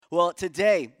Well,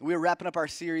 today we're wrapping up our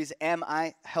series, Am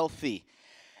I Healthy?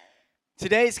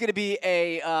 Today is going to be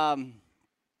it's going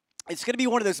to be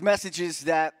one of those messages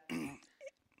that,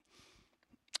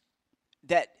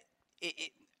 that,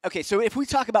 okay, so if we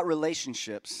talk about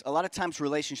relationships, a lot of times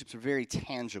relationships are very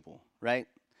tangible, right?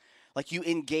 Like you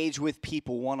engage with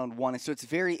people one-on-one, and so it's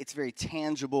very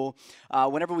tangible.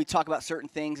 Whenever we talk about certain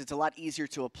things, it's a lot easier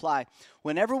to apply.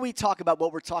 Whenever we talk about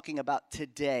what we're talking about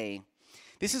today,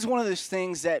 this is one of those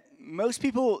things that most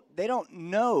people, they don't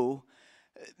know,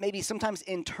 maybe sometimes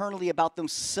internally about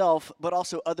themselves, but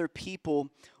also other people,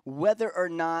 whether or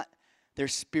not they're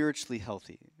spiritually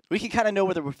healthy. We can kind of know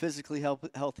whether we're physically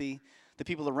healthy. The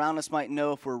people around us might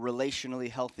know if we're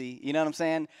relationally healthy. You know what I'm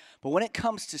saying? But when it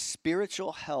comes to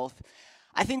spiritual health,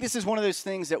 I think this is one of those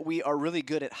things that we are really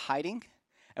good at hiding,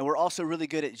 and we're also really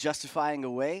good at justifying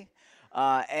away.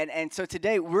 And so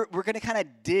today we're going to kind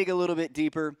of dig a little bit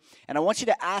deeper, and I want you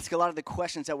to ask a lot of the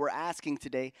questions that we're asking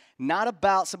today, not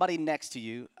about somebody next to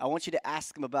you. I want you to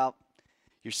ask them about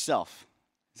yourself.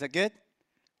 Is that good?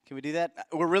 Can we do that?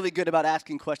 We're really good about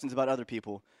asking questions about other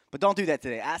people, but don't do that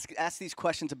today. Ask these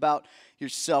questions about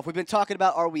yourself. We've been talking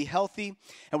about, are we healthy?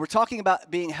 And we're talking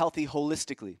about being healthy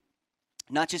holistically.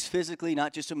 Not just physically,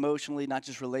 not just emotionally, not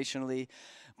just relationally,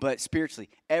 but spiritually.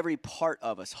 Every part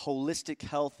of us, holistic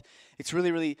health. It's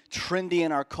really, really trendy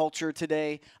in our culture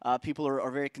today. People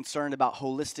are very concerned about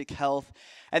holistic health,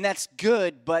 and that's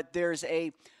good. But there's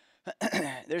a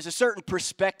certain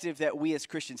perspective that we as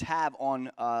Christians have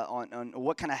on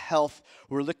what kind of health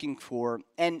we're looking for.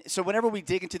 And so, whenever we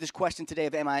dig into this question today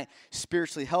of am I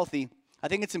spiritually healthy, I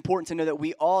think it's important to know that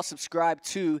we all subscribe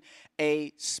to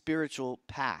a spiritual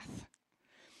path.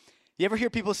 You ever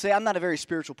hear people say, I'm not a very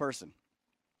spiritual person?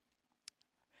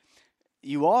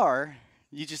 You are,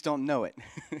 you just don't know it.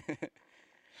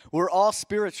 We're all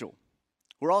spiritual.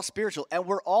 We're all spiritual, and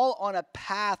we're all on a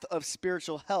path of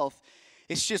spiritual health.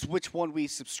 It's just which one we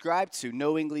subscribe to,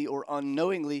 knowingly or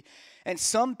unknowingly. And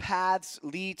some paths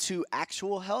lead to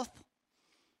actual health,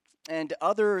 and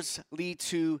others lead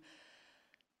to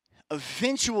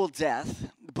eventual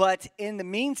death, but in the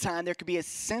meantime, there could be a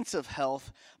sense of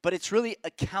health, but it's really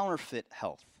a counterfeit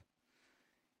health.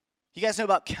 You guys know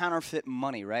about counterfeit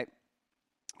money, right?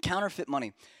 Counterfeit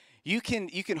money. You can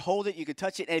hold it, you can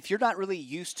touch it, and if you're not really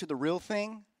used to the real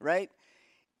thing, right,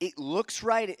 it looks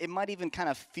right, it might even kind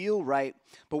of feel right,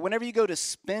 but whenever you go to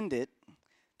spend it,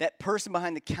 that person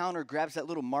behind the counter grabs that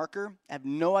little marker. I have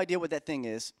no idea what that thing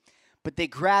is, but they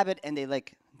grab it and they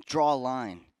like draw a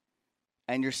line.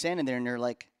 And you're standing there and you're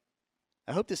like,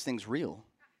 I hope this thing's real.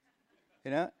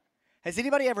 You know? Has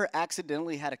anybody ever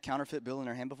accidentally had a counterfeit bill in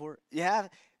their hand before? You have?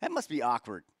 That must be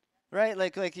awkward, right?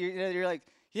 Like you're like,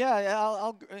 yeah,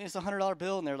 I'll it's $100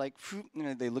 bill, and they're like,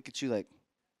 they look at you like,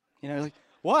 like,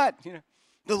 what?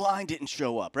 The line didn't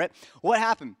show up, right? What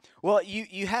happened? Well,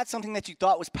 you had something that you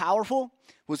thought was powerful,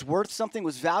 was worth something,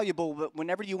 was valuable, but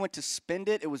whenever you went to spend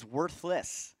it, it was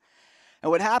worthless. And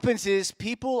what happens is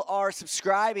people are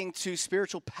subscribing to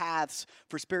spiritual paths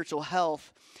for spiritual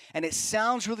health, and it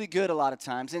sounds really good a lot of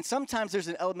times, and sometimes there's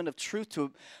an element of truth to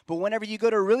it, but whenever you go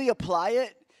to really apply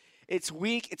it, it's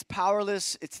weak, it's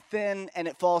powerless, it's thin, and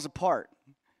it falls apart,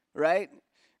 right?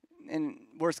 In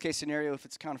worst case scenario, if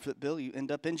it's a counterfeit bill, you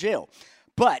end up in jail.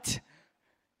 But,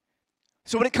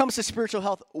 so when it comes to spiritual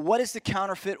health, what is the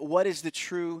counterfeit? What is the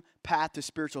true path to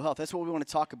spiritual health? That's what we want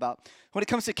to talk about. When it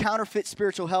comes to counterfeit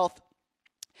spiritual health,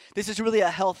 this is really a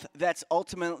health that's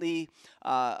ultimately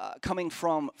coming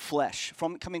from flesh,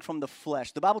 coming from the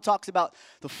flesh. The Bible talks about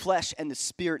the flesh and the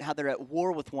spirit, how they're at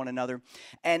war with one another,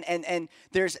 and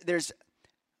there's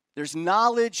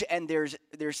knowledge and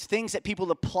there's things that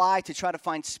people apply to try to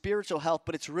find spiritual health,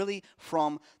 but it's really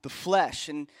from the flesh,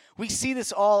 and we see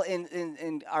this all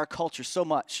in our culture so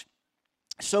much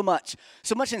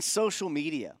in social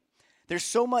media. There's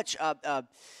so much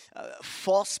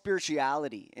false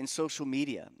spirituality in social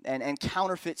media and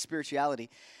counterfeit spirituality.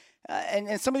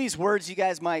 And some of these words you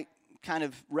guys might kind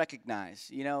of recognize,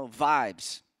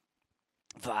 vibes.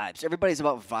 Vibes. Everybody's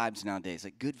about vibes nowadays,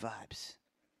 like good vibes.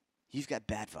 You've got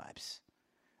bad vibes.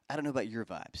 I don't know about your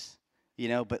vibes,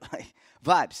 but like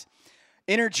vibes.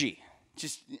 Energy.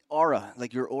 Just aura,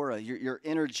 like your aura, your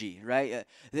energy, right?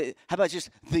 How about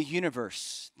just the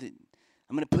universe?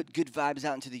 I'm going to put good vibes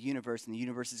out into the universe, and the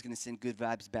universe is going to send good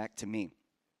vibes back to me,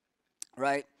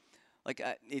 right? Like,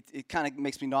 it kind of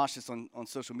makes me nauseous on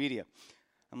social media.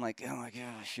 I'm like, oh, my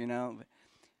gosh,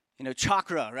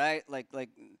 chakra, right? Like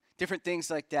different things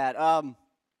like that.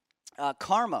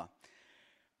 Karma.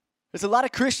 There's a lot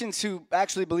of Christians who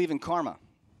actually believe in karma.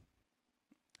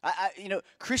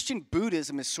 Christian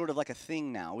Buddhism is sort of like a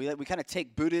thing now. We kind of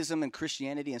take Buddhism and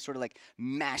Christianity and sort of like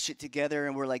mash it together,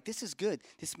 and we're like, this is good.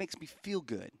 This makes me feel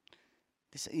good.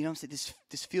 This, you know what I'm saying?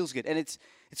 This feels good. And it's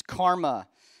karma,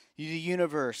 the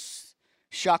universe,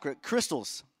 chakra,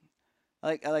 crystals.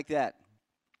 I like that.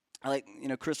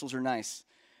 Crystals are nice.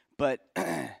 But,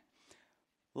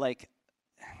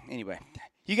 anyway,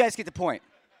 you guys get the point.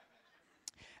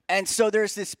 And so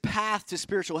there's this path to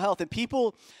spiritual health, and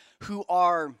people who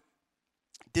are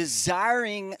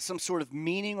desiring some sort of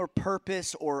meaning or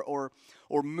purpose or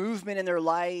movement in their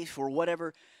life or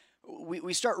whatever,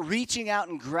 we start reaching out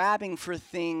and grabbing for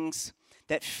things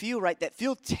that feel right, that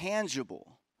feel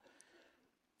tangible.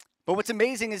 But what's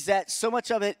amazing is that so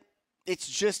much of it, it's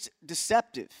just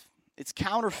deceptive. It's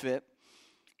counterfeit.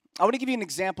 I want to give you an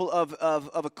example of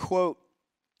a quote,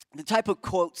 the type of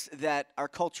quotes that our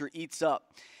culture eats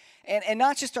up. And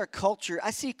not just our culture.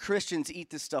 I see Christians eat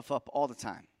this stuff up all the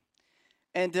time.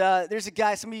 And there's a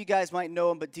guy, some of you guys might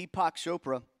know him, but Deepak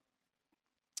Chopra,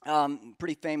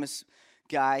 pretty famous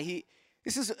guy.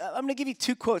 I'm going to give you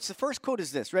two quotes. The first quote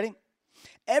is this. Ready?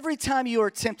 Every time you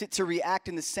are tempted to react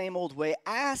in the same old way,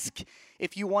 ask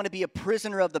if you want to be a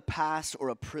prisoner of the past or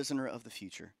a prisoner of the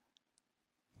future.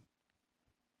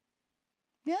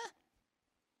 Yeah.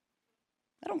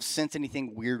 I don't sense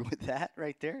anything weird with that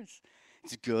right there.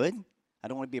 It's good. I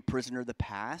don't want to be a prisoner of the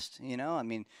past, I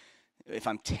mean, if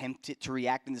I'm tempted to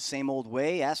react in the same old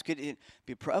way, ask it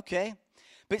be okay.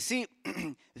 But see,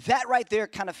 that right there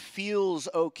kind of feels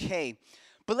okay.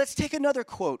 But let's take another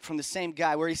quote from the same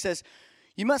guy where he says,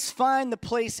 you must find the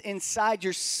place inside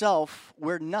yourself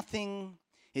where nothing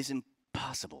is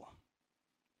impossible.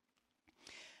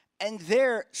 And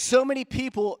there, so many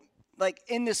people, like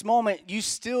in this moment, you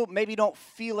still maybe don't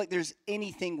feel like there's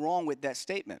anything wrong with that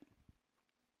statement.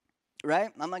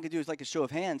 Right? I'm not going to do it like a show of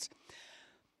hands.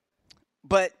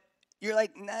 But you're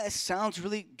like, nah, it sounds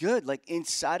really good. Like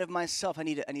inside of myself, I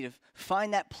need to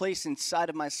find that place inside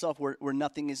of myself where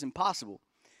nothing is impossible.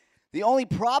 The only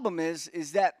problem is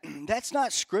that that's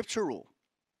not scriptural.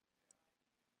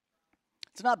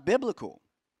 It's not biblical.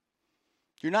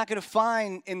 You're not going to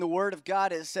find in the Word of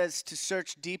God, it says to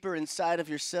search deeper inside of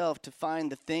yourself to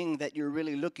find the thing that you're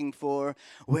really looking for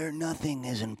where nothing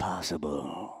is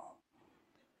impossible.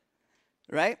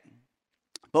 Right?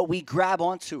 But we grab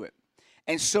onto it.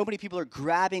 And so many people are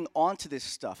grabbing onto this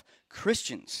stuff.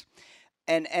 Christians.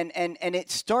 And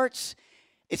it starts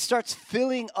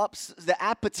filling up the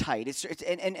appetite.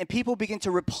 And people begin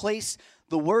to replace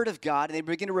the Word of God, and they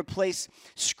begin to replace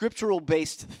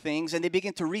scriptural-based things, and they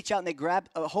begin to reach out and they grab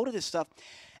a hold of this stuff,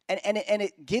 and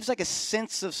it gives like a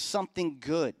sense of something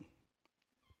good.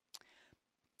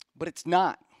 But it's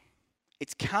not.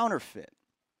 It's counterfeit.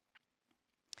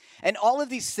 And all of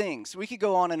these things, we could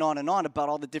go on and on and on about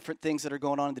all the different things that are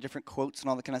going on in the different quotes and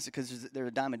all that kind of stuff, because they're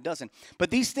a dime a dozen. But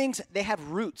these things, they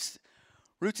have roots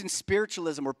in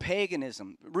spiritualism or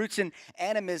paganism, roots in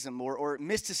animism or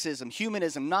mysticism,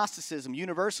 humanism, Gnosticism,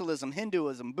 universalism,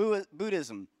 Hinduism,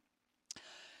 Buddhism.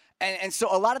 And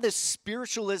so a lot of this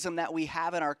spiritualism that we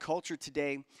have in our culture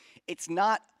today, it's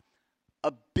not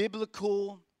a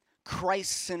biblical,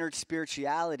 Christ-centered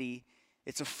spirituality.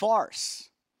 It's a farce.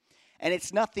 And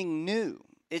it's nothing new.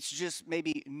 It's just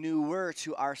maybe newer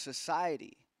to our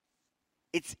society.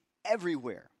 It's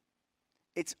everywhere.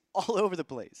 It's all over the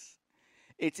place.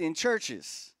 It's in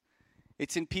churches.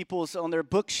 It's in people's, on their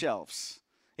bookshelves.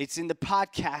 It's in the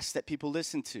podcasts that people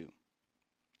listen to.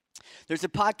 There's a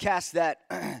podcast that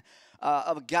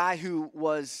of a guy who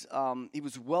was, he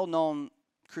was a well-known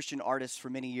Christian artist for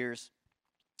many years.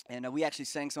 And we actually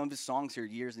sang some of his songs here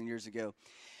years and years ago.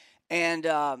 And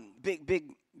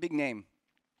big name.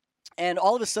 And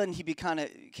all of a sudden he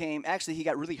actually he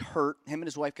got really hurt. Him and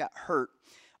his wife got hurt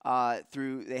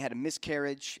they had a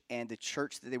miscarriage, and the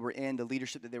church that they were in, the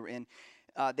leadership that they were in,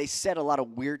 they said a lot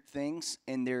of weird things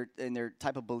in their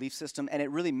type of belief system, and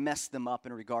it really messed them up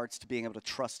in regards to being able to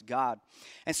trust God.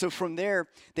 And so from there,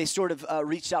 they sort of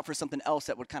reached out for something else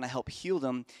that would kind of help heal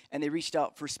them, and they reached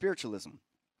out for spiritualism.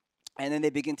 And then they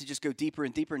begin to just go deeper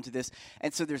and deeper into this.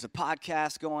 And so there's a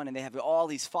podcast going, and they have all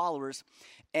these followers.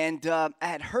 And I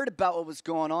had heard about what was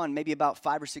going on maybe about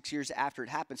 5 or 6 years after it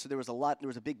happened. So there was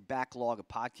a big backlog of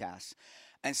podcasts.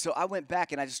 And so I went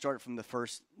back, and I just started from the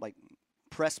first,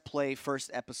 press play,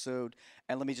 first episode,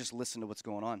 and let me just listen to what's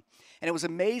going on. And it was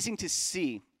amazing to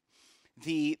see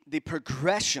the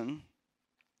progression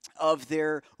of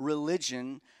their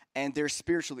religion and their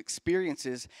spiritual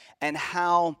experiences, and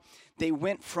how they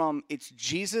went from it's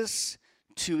Jesus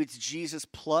to it's Jesus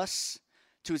plus,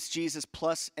 to it's Jesus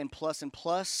plus and plus and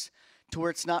plus, to where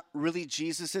it's not really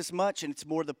Jesus as much and it's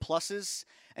more the pluses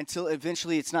until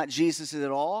eventually it's not Jesus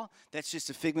at all. That's just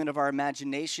a figment of our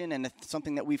imagination and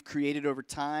something that we've created over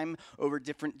time, over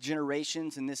different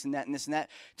generations and this and that and this and that,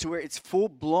 to where it's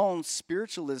full-blown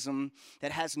spiritualism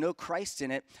that has no Christ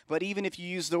in it. But even if you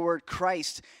use the word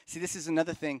Christ, see, this is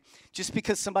another thing. Just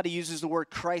because somebody uses the word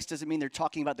Christ doesn't mean they're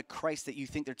talking about the Christ that you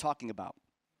think they're talking about.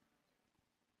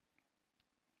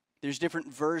 There's different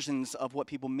versions of what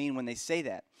people mean when they say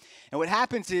that. And what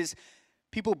happens is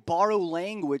people borrow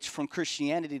language from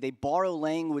Christianity. They borrow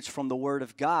language from the Word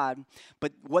of God,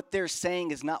 but what they're saying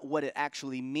is not what it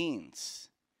actually means.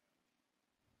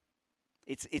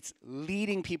 It's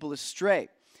leading people astray.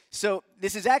 So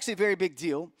this is actually a very big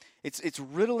deal. It's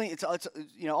riddling. It's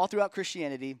all throughout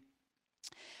Christianity.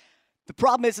 The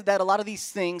problem is that a lot of these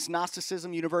things,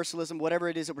 Gnosticism, universalism, whatever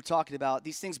it is that we're talking about,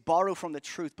 these things borrow from the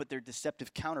truth, but they're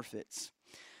deceptive counterfeits.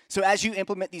 So as you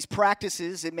implement these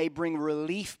practices, it may bring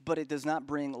relief, but it does not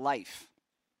bring life.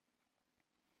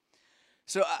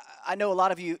 So I know a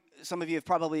lot of you, some of you have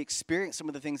probably experienced some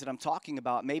of the things that I'm talking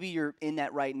about. Maybe you're in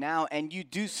that right now, and you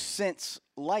do sense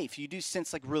life. You do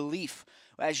sense like relief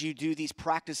as you do these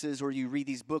practices or you read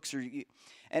these books.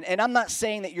 And I'm not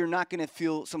saying that you're not going to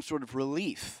feel some sort of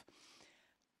relief.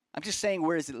 I'm just saying,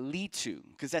 where does it lead to?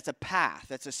 Because that's a path.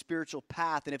 That's a spiritual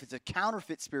path. And if it's a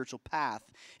counterfeit spiritual path,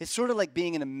 it's sort of like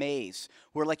being in a maze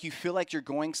where like you feel like you're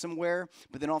going somewhere,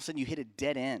 but then all of a sudden you hit a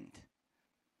dead end.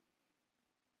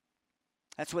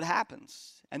 That's what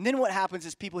happens. And then what happens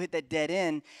is people hit that dead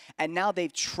end, and now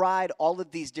they've tried all of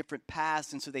these different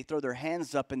paths, and so they throw their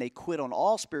hands up and they quit on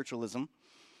all spiritualism,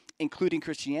 including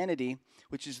Christianity,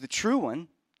 which is the true one.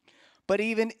 But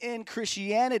even in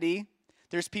Christianity,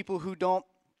 there's people who don't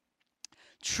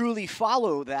truly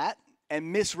follow that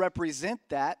and misrepresent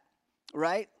that,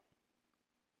 right?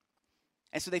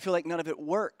 And so they feel like none of it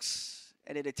works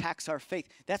and it attacks our faith.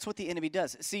 That's what the enemy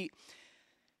does. See,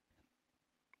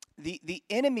 the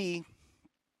enemy,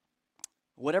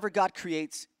 whatever God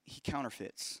creates, he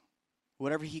counterfeits.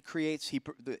 Whatever he creates,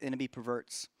 the enemy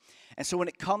perverts. And so when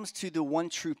it comes to the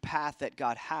one true path that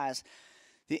God has,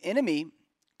 the enemy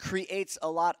creates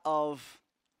a lot of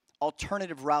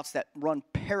alternative routes that run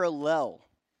parallel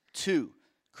to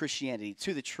Christianity,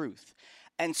 to the truth.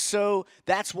 And so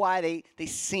that's why they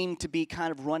seem to be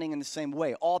kind of running in the same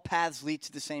way. All paths lead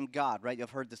to the same God, right?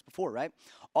 You've heard this before, right?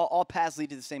 All paths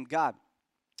lead to the same God.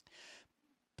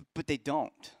 But they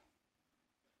don't.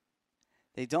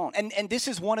 They don't. And this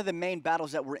is one of the main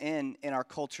battles that we're in our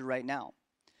culture right now.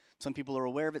 Some people are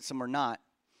aware of it, some are not.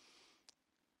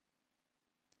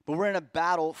 But we're in a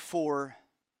battle for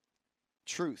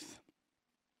truth.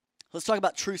 Let's talk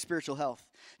about true spiritual health.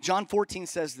 John 14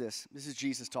 says this. This is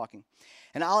Jesus talking.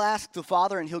 And I'll ask the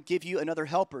Father, and he'll give you another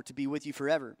helper to be with you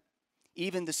forever,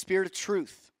 even the Spirit of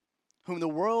truth, whom the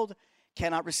world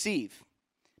cannot receive,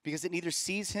 because it neither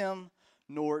sees him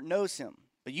nor knows him.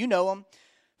 But you know him,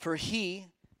 for he's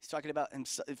talking about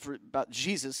himself, about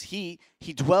Jesus, he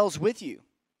dwells with you.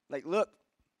 Like, look,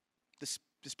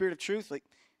 the Spirit of truth, like,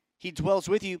 he dwells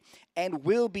with you and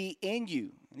will be in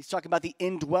you. And he's talking about the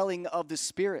indwelling of the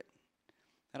Spirit.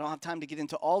 I don't have time to get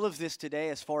into all of this today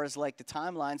as far as like the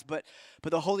timelines, but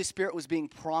the Holy Spirit was being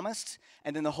promised,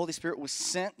 and then the Holy Spirit was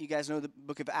sent. You guys know the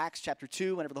book of Acts chapter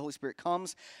 2, whenever the Holy Spirit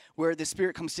comes, where the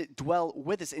Spirit comes to dwell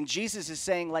with us. And Jesus is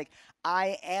saying, like,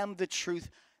 I am the truth,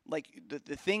 like the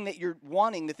thing that you're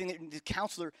wanting, the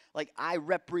counselor, like I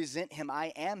represent him,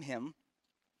 I am him.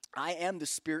 I am the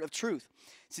Spirit of truth.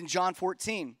 It's in John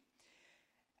 14.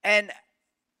 And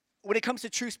when it comes to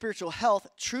true spiritual health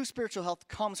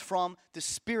comes from the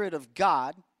Spirit of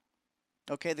God,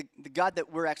 okay, the God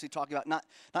that we're actually talking about,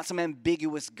 not some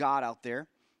ambiguous God out there,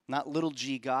 not little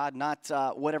g God, not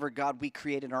whatever God we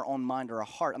create in our own mind or our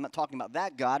heart. I'm not talking about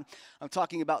that God. I'm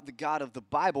talking about the God of the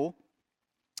Bible.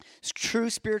 True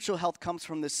spiritual health comes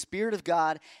from the Spirit of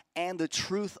God and the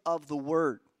truth of the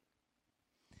Word.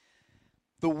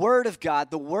 The Word of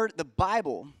God, the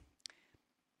Bible,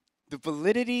 the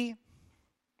validity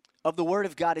of the Word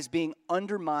of God is being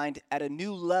undermined at a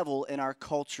new level in our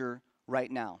culture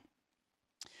right now.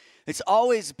 It's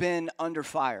always been under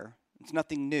fire. It's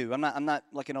nothing new. I'm not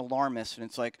like an alarmist and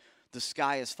it's like the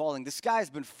sky is falling. The sky has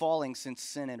been falling since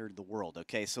sin entered the world,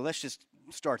 okay? So let's just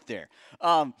start there.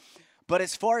 But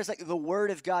as far as like the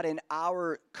Word of God in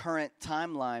our current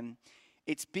timeline,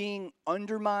 it's being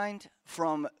undermined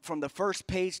from the first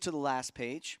page to the last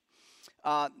page.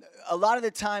 A lot of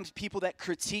the times people that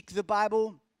critique the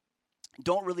Bible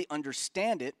don't really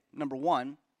understand it, number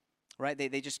one, right?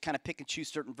 They just kind of pick and choose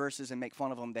certain verses and make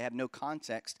fun of them. They have no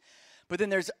context. But then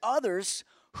there's others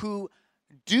who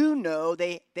do know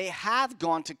they have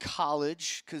gone to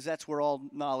college, because that's where all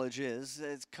knowledge is.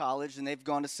 It's college, and they've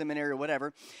gone to seminary or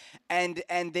whatever, and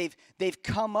they've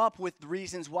come up with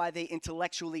reasons why they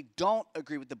intellectually don't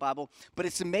agree with the Bible. But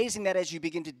it's amazing that as you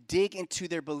begin to dig into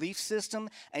their belief system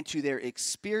and to their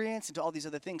experience and to all these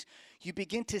other things, you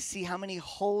begin to see how many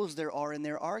holes there are in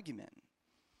their argument.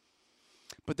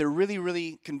 But they're really,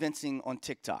 really convincing on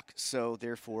TikTok, so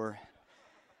therefore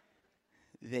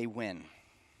they win.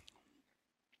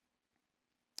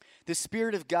 The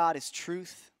Spirit of God is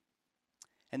truth,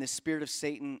 and the spirit of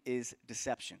Satan is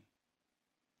deception.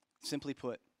 Simply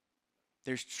put,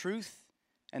 there's truth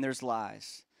and there's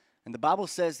lies. And the Bible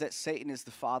says that Satan is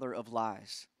the father of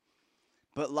lies.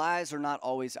 But lies are not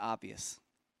always obvious.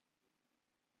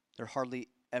 They're hardly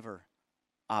ever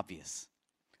obvious.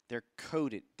 They're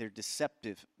coded. They're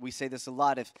deceptive. We say this a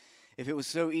lot. If it was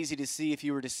so easy to see if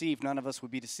you were deceived, none of us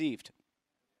would be deceived.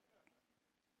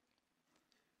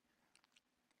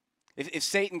 If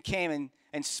Satan came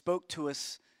and spoke to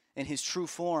us in his true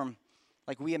form,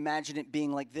 like we imagine it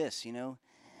being like this, you know.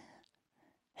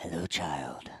 Hello,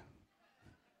 child.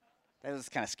 That was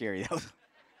kind of scary.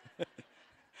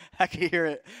 I could hear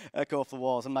it echo off the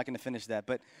walls. I'm not going to finish that,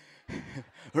 but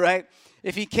right?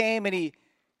 If he came and he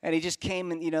just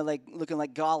came and, you know, like looking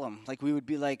like Gollum, like we would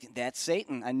be like, that's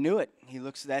Satan. I knew it.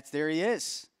 There he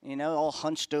is, you know, all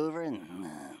hunched over and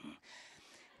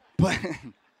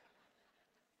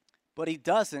but he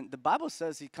doesn't. The Bible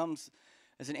says he comes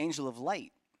as an angel of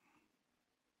light.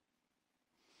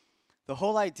 The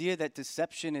whole idea that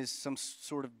deception is some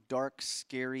sort of dark,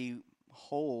 scary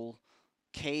hole,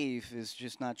 cave is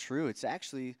just not true. It's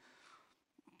actually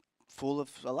full of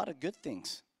a lot of good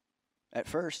things at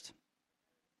first.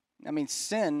 I mean,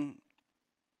 sin,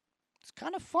 it's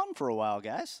kind of fun for a while,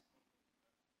 guys.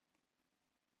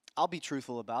 I'll be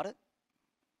truthful about it,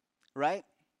 right?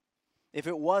 If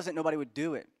it wasn't, nobody would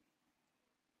do it.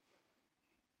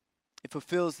 It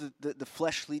fulfills the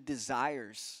fleshly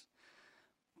desires.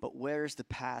 But where's the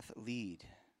path lead?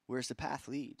 Where's the path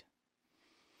lead?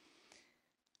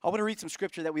 I want to read some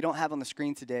scripture that we don't have on the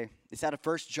screen today. It's out of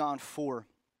 1 John 4,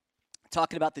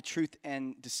 talking about the truth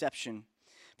and deception.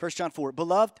 1 John 4,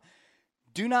 beloved,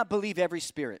 do not believe every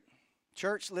spirit.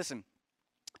 Church, listen.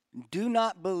 Do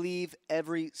not believe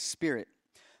every spirit,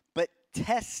 but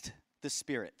test the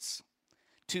spirits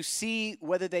to see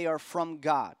whether they are from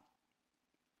God.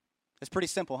 It's pretty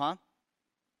simple, huh?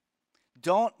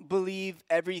 Don't believe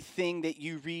everything that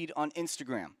you read on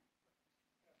Instagram.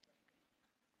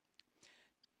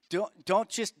 Don't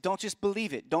just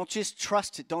believe it. Don't just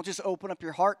trust it. Don't just open up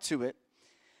your heart to it.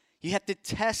 You have to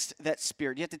test that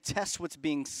spirit. You have to test what's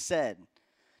being said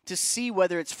to see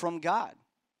whether it's from God.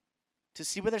 To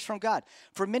see whether it's from God.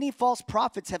 For many false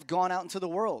prophets have gone out into the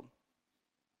world.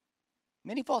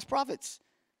 Many false prophets.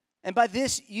 And by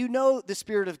this, you know the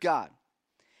Spirit of God.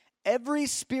 Every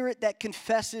spirit that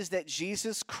confesses that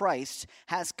Jesus Christ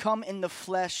has come in the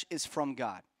flesh is from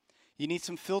God. You need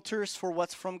some filters for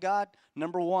what's from God.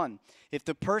 Number one, if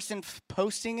the person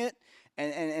posting it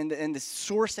and the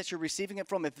source that you're receiving it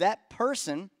from, if that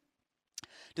person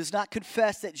does not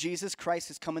confess that Jesus Christ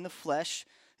has come in the flesh,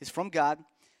 is from God,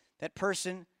 that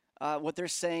person, what they're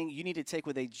saying, you need to take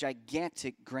with a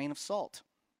gigantic grain of salt,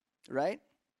 right?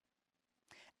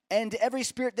 And every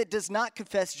spirit that does not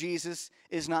confess Jesus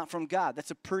is not from God.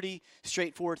 That's a pretty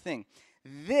straightforward thing.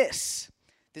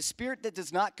 The spirit that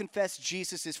does not confess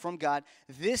Jesus is from God.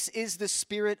 This is the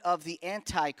spirit of the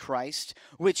Antichrist,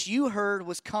 which you heard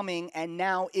was coming and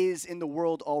now is in the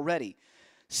world already.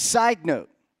 Side note,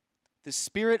 the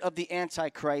spirit of the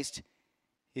Antichrist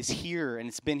is here, and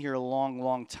it's been here a long,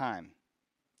 long time.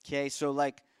 Okay, so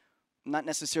like, not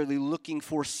necessarily looking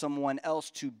for someone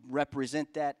else to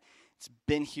represent that. It's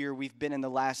been here. We've been in the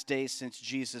last days since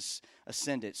Jesus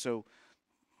ascended. So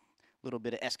a little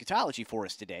bit of eschatology for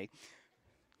us today.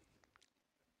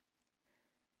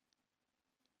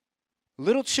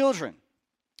 Little children,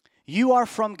 you are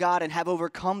from God and have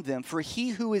overcome them, for he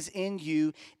who is in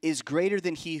you is greater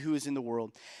than he who is in the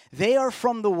world. They are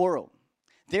from the world.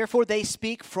 Therefore they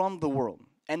speak from the world,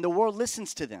 and the world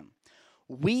listens to them.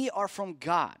 We are from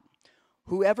God.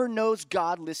 Whoever knows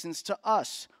God listens to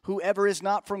us. Whoever is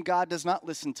not from God does not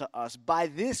listen to us. By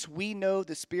this we know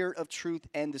the spirit of truth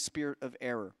and the spirit of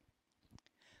error.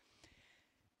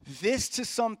 This to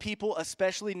some people,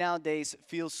 especially nowadays,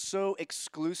 feels so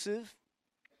exclusive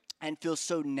and feels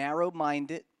so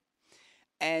narrow-minded.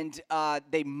 And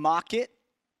they mock it,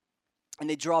 and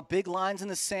they draw big lines in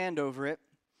the sand over it.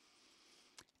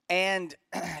 And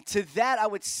to that I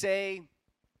would say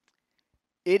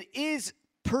it is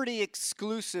pretty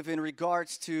exclusive in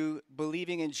regards to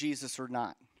believing in Jesus or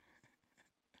not.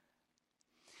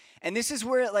 And this is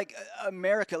where, like,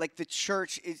 America, like the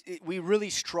church, we really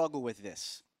struggle with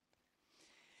this.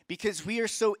 Because we are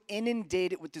so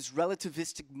inundated with this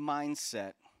relativistic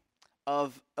mindset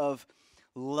of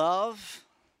love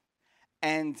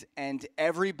and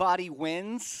everybody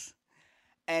wins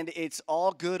and it's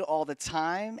all good all the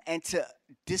time, and to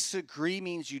disagree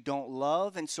means you don't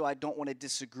love, and so I don't want to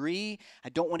disagree. I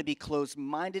don't want to be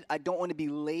closed-minded. I don't want to be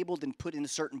labeled and put in a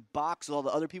certain box with all the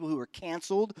other people who are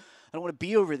canceled. I don't want to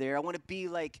be over there. I want to be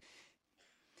like,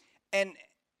 and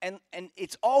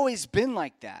it's always been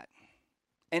like that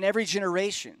in every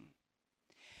generation.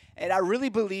 And I really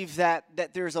believe that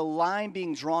there's a line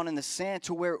being drawn in the sand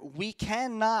to where we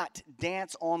cannot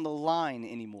dance on the line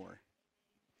anymore.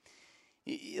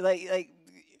 Like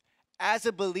as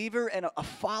a believer and a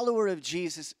follower of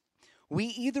Jesus, we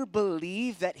either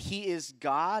believe that he is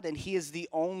God and he is the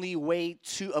only way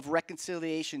of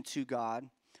reconciliation to God,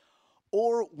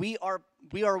 or we are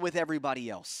with everybody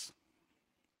else.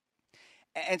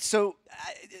 And so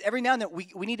every now and then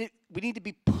we need to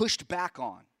be pushed back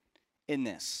on in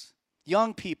this.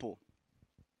 Young people.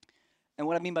 And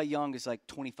what I mean by young is like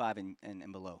 25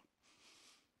 and below.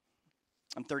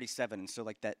 I'm 37, and so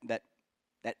like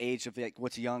that age of like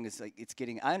what's young is like it's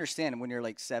getting. I understand when you're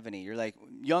like 70, you're like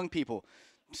young people,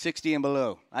 60 and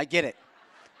below. I get it.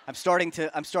 I'm starting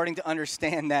to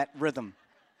understand that rhythm,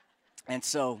 and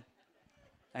so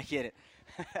I get it.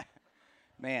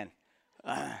 Man,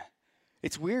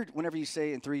 it's weird whenever you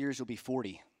say in 3 years you'll be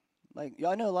 40. Like,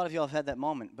 I know a lot of y'all have had that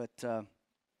moment, but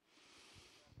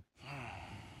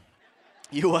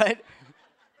you what?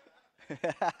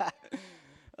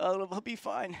 Oh, it'll be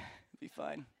fine. It'll be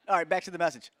fine. All right, back to the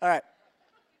message. All right.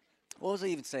 What was I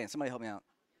even saying? Somebody help me out.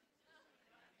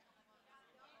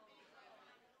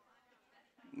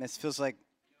 This feels like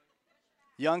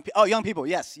young people.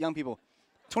 Yes, young people.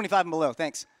 25 and below.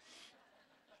 Thanks.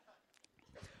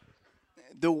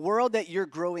 The world that you're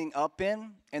growing up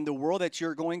in and the world that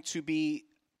you're going to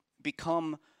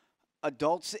become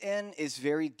adults in is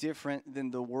very different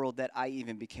than the world that I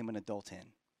even became an adult in.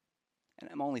 And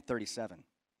I'm only 37.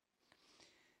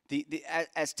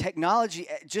 As technology,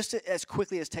 just as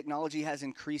quickly as technology has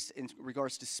increased in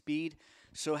regards to speed,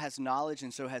 so has knowledge,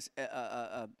 and so has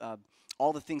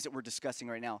all the things that we're discussing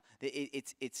right now. The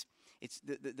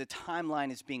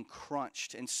timeline is being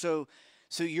crunched, and so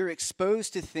you're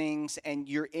exposed to things, and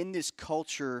you're in this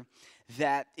culture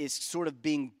that is sort of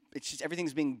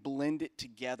everything's being blended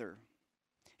together,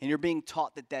 and you're being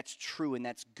taught that that's true and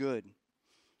that's good.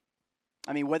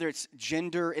 I mean, whether it's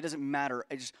gender, it doesn't matter.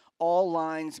 It's just all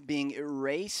lines being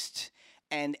erased,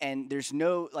 and there's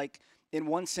no, like, in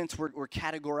one sense, we're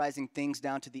categorizing things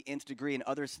down to the nth degree, and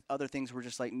other things we're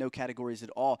just like no categories at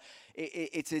all.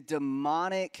 It's a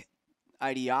demonic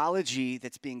ideology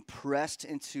that's being pressed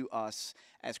into us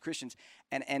as Christians,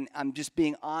 and I'm just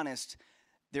being honest.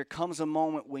 There comes a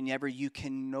moment whenever you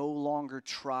can no longer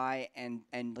try and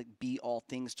like be all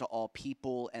things to all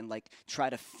people and like try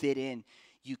to fit in.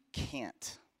 You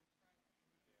can't.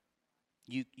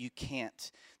 You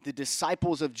can't. The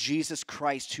disciples of Jesus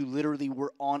Christ who literally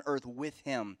were on earth with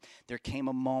him, there came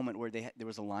a moment where there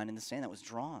was a line in the sand that was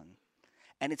drawn.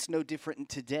 And it's no different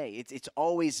today. It's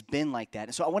always been like that.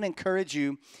 And so I want to encourage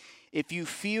you, if you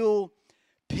feel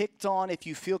picked on, if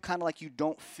you feel kind of like you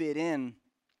don't fit in,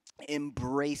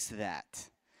 embrace that.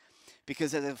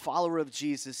 Because as a follower of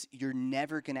Jesus, you're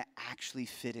never going to actually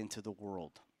fit into the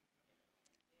world.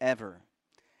 Ever.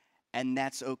 And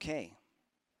that's okay.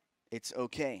 It's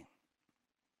okay.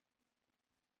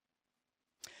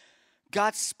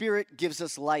 God's Spirit gives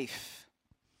us life.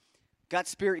 God's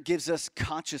Spirit gives us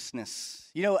consciousness.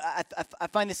 You know, I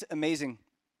find this amazing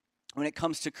when it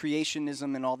comes to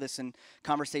creationism and all this and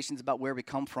conversations about where we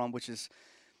come from, which is,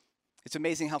 it's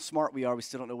amazing how smart we are. We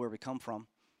still don't know where we come from.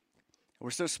 We're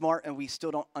so smart and we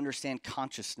still don't understand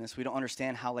consciousness. We don't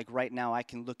understand how, like, right now I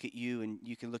can look at you and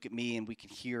you can look at me and we can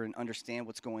hear and understand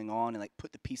what's going on and, like,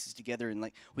 put the pieces together, and,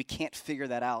 like, we can't figure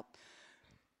that out.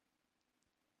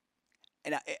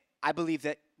 And I believe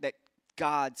that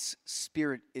God's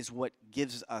Spirit is what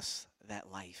gives us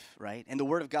that life, right? And the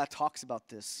Word of God talks about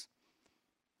this.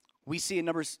 We see in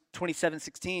Numbers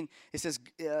 27:16, it says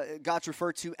God's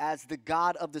referred to as the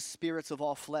God of the spirits of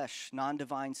all flesh,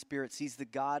 non-divine spirits. He's the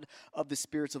God of the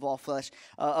spirits of all flesh.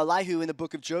 Elihu in the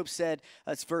book of Job said,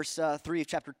 it's verse 3 of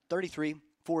chapter 33,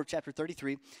 4 of chapter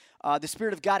 33, the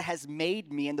Spirit of God has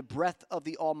made me, and the breath of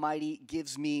the Almighty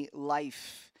gives me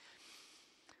life.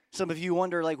 Some of you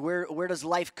wonder, like, where does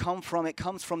life come from? It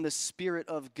comes from the Spirit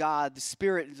of God. The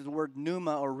Spirit is the word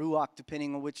pneuma or ruach,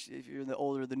 depending on which, if you're in the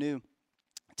Old or the New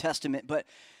Testament. But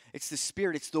It's the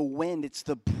Spirit, it's the wind, it's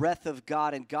the breath of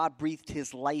God, and God breathed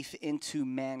his life into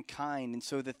mankind. And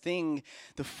so the thing,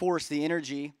 the force, the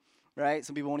energy, right?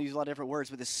 Some people want to use a lot of different words,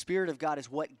 but the Spirit of God is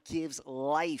what gives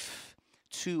life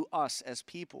to us as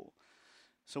people.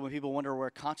 So when people wonder where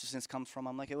consciousness comes from,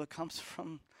 I'm like, it comes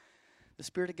from the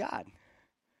Spirit of God.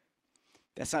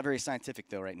 That's not very scientific,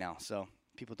 though, right now, so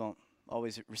people don't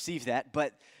always receive that.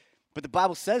 But the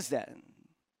Bible says that.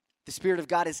 The Spirit of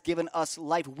God has given us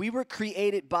life. We were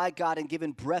created by God and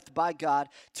given breath by God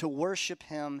to worship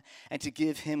him and to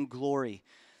give him glory.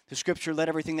 The scripture, let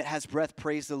everything that has breath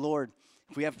praise the Lord.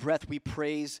 If we have breath, we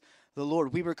praise the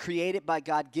Lord. We were created by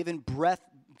God, given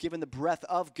the breath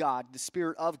of God, the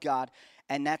Spirit of God,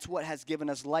 and that's what has given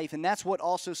us life. And that's what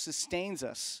also sustains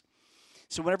us.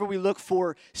 So whenever we look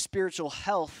for spiritual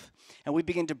health and we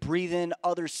begin to breathe in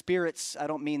other spirits, I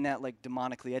don't mean that like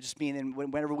demonically. I just mean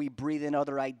whenever we breathe in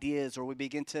other ideas or we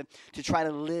begin to try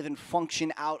to live and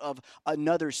function out of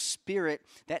another spirit,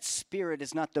 that spirit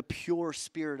is not the pure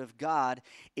Spirit of God.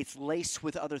 It's laced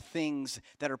with other things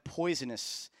that are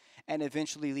poisonous and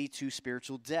eventually lead to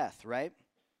spiritual death, right?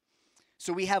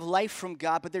 So we have life from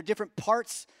God, but there are different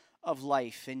parts of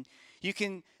life. And you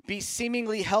can be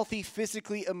seemingly healthy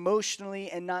physically, emotionally,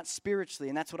 and not spiritually.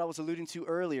 And that's what I was alluding to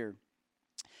earlier.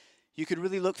 You could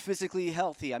really look physically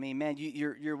healthy. I mean, man,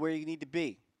 you're where you need to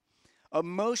be.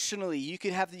 Emotionally, you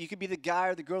could be the guy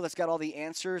or the girl that's got all the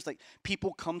answers. Like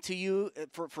people come to you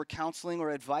for counseling or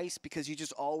advice because you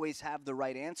just always have the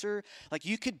right answer. Like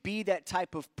you could be that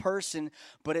type of person,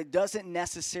 but it doesn't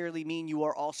necessarily mean you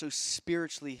are also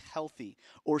spiritually healthy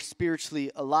or spiritually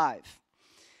alive.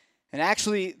 And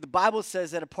actually, the Bible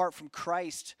says that apart from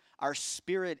Christ, our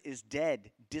spirit is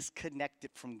dead,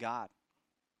 disconnected from God.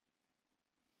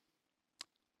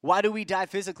 Why do we die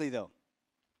physically, though?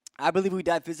 I believe we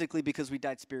died physically because we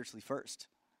died spiritually first.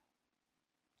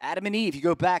 Adam and Eve, you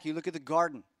go back, you look at the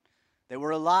garden. They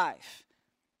were alive.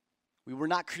 We were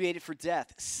not created for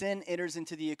death. Sin enters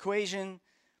into the equation.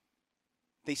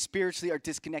 They spiritually are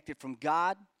disconnected from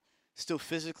God. Still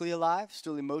physically alive,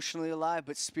 still emotionally alive,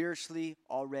 but spiritually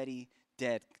already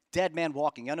dead. Dead man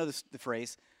walking. Y'all know the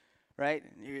phrase, right?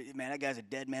 Man, that guy's a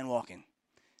dead man walking.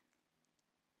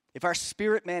 If our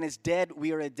spirit man is dead,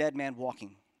 we are a dead man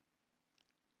walking.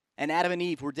 And Adam and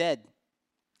Eve were dead,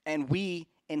 and we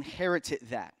inherited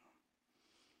that.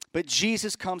 But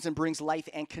Jesus comes and brings life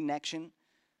and connection.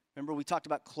 Remember, we talked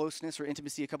about closeness or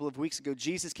intimacy a couple of weeks ago.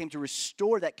 Jesus came to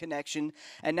restore that connection,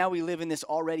 and now we live in this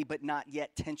already but not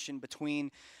yet tension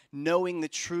between knowing the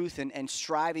truth and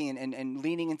striving and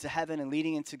leaning into heaven and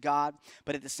leading into God,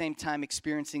 but at the same time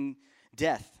experiencing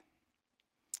death.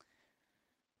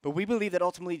 But we believe that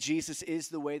ultimately Jesus is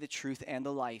the way, the truth, and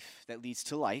the life that leads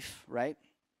to life, right?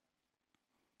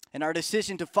 And our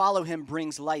decision to follow him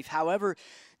brings life. However,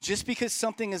 just because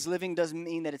something is living doesn't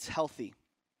mean that it's healthy.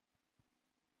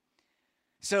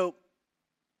 So,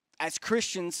 as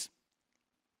Christians,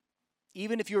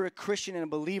 even if you're a Christian and a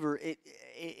believer,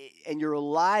 and you're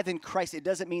alive in Christ, it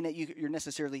doesn't mean that you're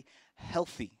necessarily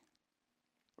healthy,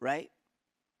 right?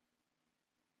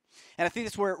 And I think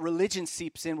that's where religion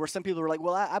seeps in, where some people are like,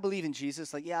 well, I believe in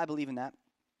Jesus. Like, yeah, I believe in that.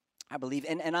 I believe,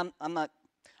 and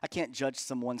I can't judge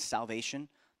someone's salvation.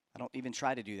 I don't even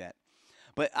try to do that.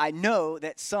 But I know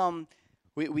that some,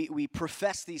 we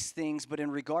profess these things, but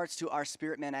in regards to our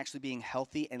spirit man actually being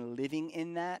healthy and living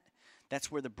in that,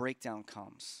 that's where the breakdown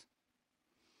comes.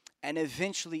 And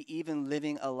eventually, even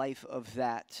living a life of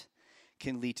that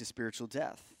can lead to spiritual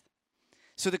death.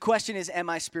 So the question is, am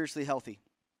I spiritually healthy?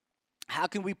 How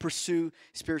can we pursue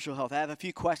spiritual health? I have a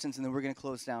few questions, and then we're going to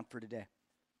close down for today.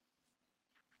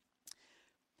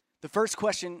 The first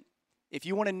question, if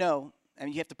you want to know, and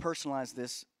you have to personalize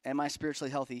this, am I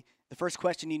spiritually healthy? The first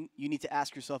question you need to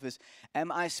ask yourself is,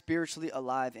 am I spiritually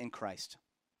alive in Christ?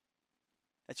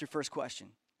 That's your first question.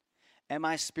 Am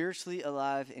I spiritually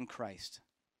alive in Christ?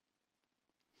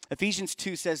 Ephesians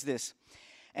 2 says this,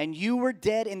 and you were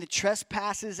dead in the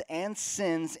trespasses and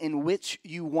sins in which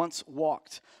you once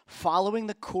walked, following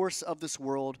the course of this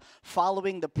world,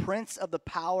 following the prince of the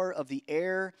power of the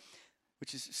air,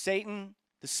 which is Satan,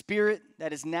 the spirit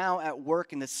that is now at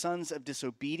work in the sons of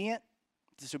disobedience.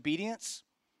 There's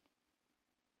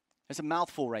a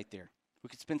mouthful right there. We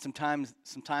could spend some time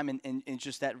in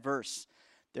just that verse.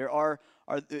 There are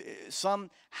some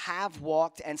have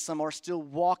walked and some are still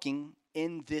walking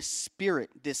in this spirit,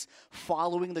 this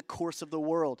following the course of the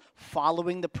world,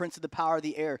 following the prince of the power of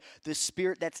the air, the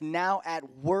spirit that's now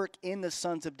at work in the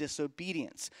sons of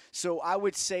disobedience. So I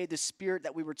would say the spirit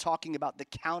that we were talking about, the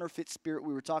counterfeit spirit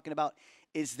we were talking about,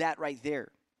 is that right there.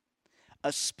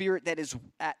 A spirit that is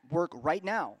at work right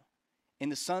now in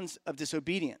the sons of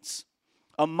disobedience.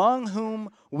 among whom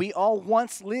we all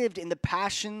once lived in the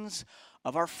passions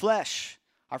of our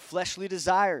fleshly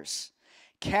desires,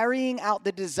 carrying out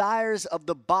the desires of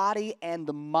the body and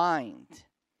the mind,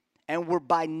 and were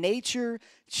by nature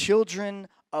children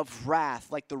of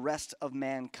wrath, like the rest of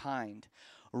mankind.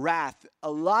 Wrath.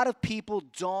 A lot of people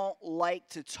don't like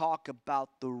to talk about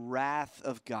the wrath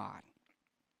of God.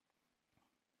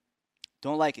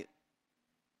 Don't like it.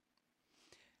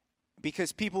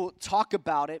 Because people talk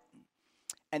about it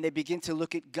and they begin to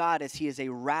look at God as he is a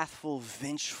wrathful,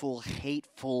 vengeful,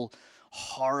 hateful,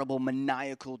 horrible,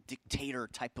 maniacal dictator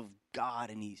type of God,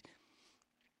 and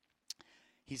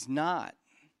he's not.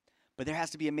 But there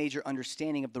has to be a major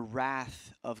understanding of the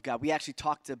wrath of God. We actually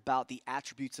talked about the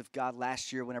attributes of God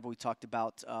last year whenever we talked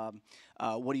about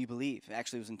what do you believe?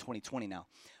 Actually, it was in 2020 now.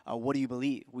 What do you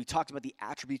believe? We talked about the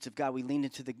attributes of God. We leaned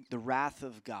into the wrath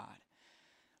of God.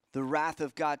 The wrath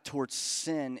of God towards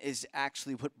sin is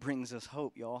actually what brings us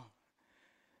hope, y'all.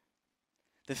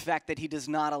 The fact that he does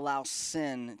not allow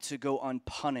sin to go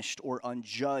unpunished or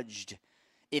unjudged.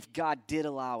 If God did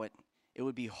allow it, it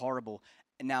would be horrible.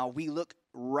 Now, we look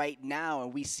right now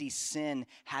and we see sin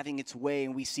having its way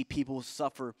and we see people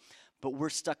suffer, but we're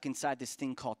stuck inside this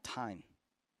thing called time.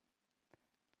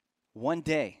 One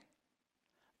day,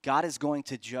 God is going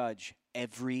to judge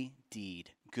every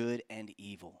deed, good and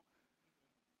evil.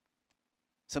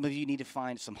 Some of you need to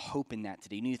find some hope in that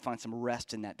today. You need to find some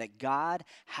rest in that God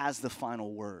has the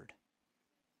final word.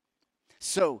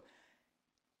 So,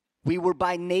 we were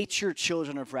by nature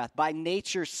children of wrath, by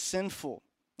nature sinful.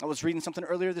 I was reading something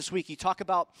earlier this week. You talk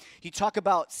about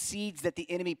seeds that the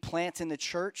enemy plants in the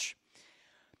church.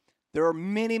 There are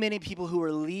many, many people who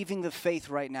are leaving the faith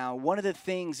right now. One of the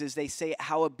things is they say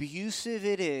how abusive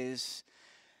it is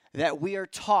that we are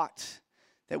taught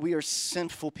that we are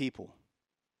sinful people.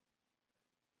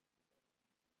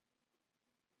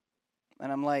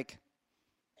 And I'm like,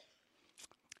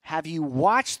 have you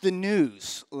watched the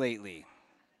news lately?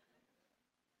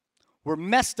 We're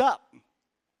messed up.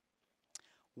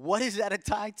 What is that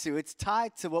tied to? It's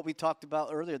tied to what we talked about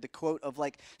earlier, the quote of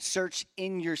like, search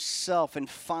in yourself and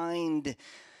find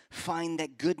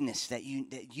that goodness that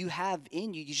you have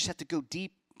in you. You just have to go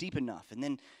deep enough. And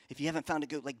then if you haven't found it,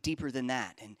 go like deeper than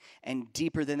that and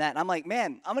deeper than that. And I'm like,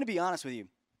 man, I'm going to be honest with you.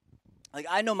 Like,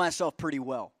 I know myself pretty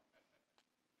well.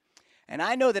 And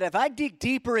I know that if I dig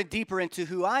deeper and deeper into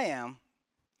who I am,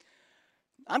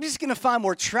 I'm just going to find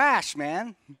more trash,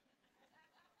 man.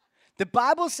 The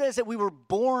Bible says that we were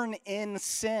born in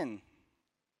sin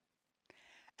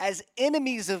as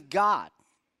enemies of God.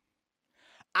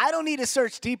 I don't need to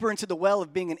search deeper into the well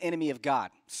of being an enemy of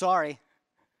God. Sorry.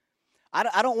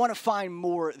 I don't want to find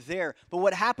more there. But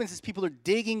what happens is people are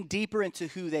digging deeper into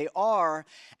who they are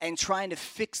and trying to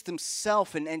fix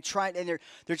themselves and they're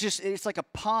just, it's like a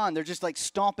pond. They're just like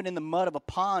stomping in the mud of a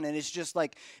pond, and it's just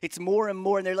like, it's more and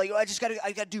more, and they're like, oh, I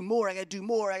gotta do more. I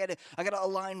gotta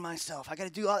align myself. I gotta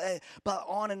do but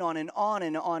on and on and on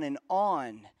and on and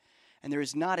on. And there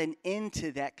is not an end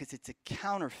to that because it's a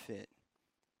counterfeit.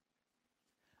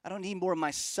 I don't need more of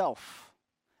myself.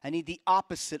 I need the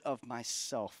opposite of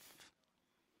myself.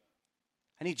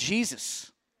 I need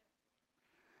Jesus.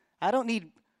 I don't need,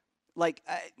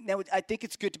 now I think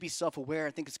it's good to be self-aware.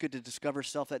 I think it's good to discover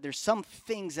self, that there's some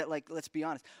things that, like, let's be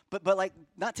honest, but like,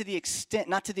 not to the extent,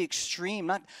 not to the extreme,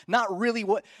 not really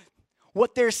what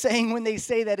they're saying when they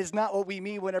say that is not what we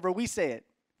mean whenever we say it.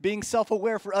 Being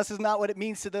self-aware for us is not what it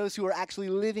means to those who are actually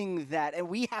living that, and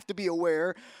we have to be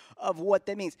aware of what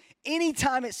that means.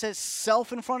 Anytime it says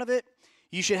self in front of it,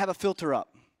 you should have a filter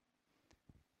up.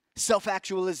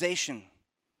 Self-actualization.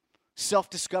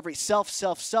 Self-discovery,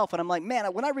 self. And I'm like, man,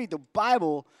 when I read the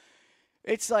Bible,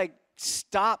 it's like,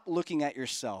 stop looking at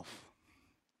yourself.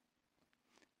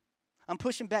 I'm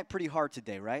pushing back pretty hard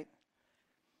today, right?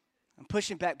 I'm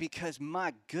pushing back because,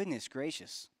 my goodness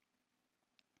gracious.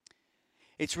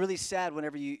 It's really sad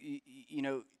whenever you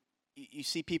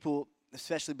see people,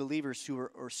 especially believers, who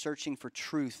are searching for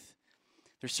truth.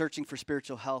 They're searching for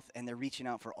spiritual health, and they're reaching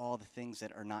out for all the things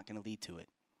that are not going to lead to it.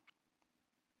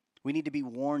 We need to be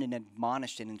warned and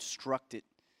admonished and instructed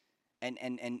and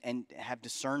have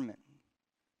discernment.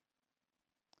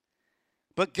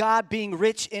 But God, being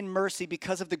rich in mercy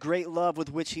because of the great love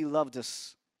with which he loved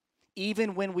us,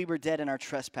 even when we were dead in our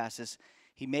trespasses,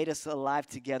 he made us alive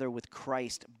together with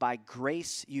Christ. By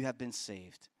grace you have been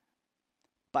saved.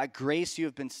 By grace you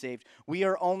have been saved. We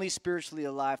are only spiritually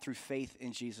alive through faith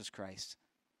in Jesus Christ.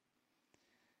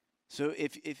 So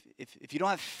if you don't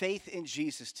have faith in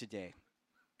Jesus today,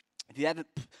 if you haven't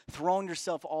thrown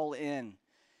yourself all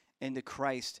into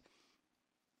Christ,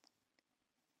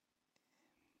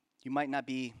 you might not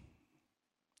be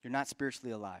You're not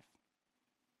spiritually alive.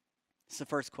 It's the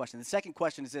first question. The second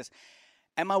question is this: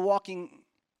 am I walking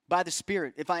by the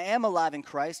Spirit? If I am alive in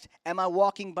Christ, am I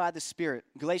walking by the Spirit?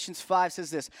 Galatians 5 says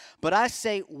this: but I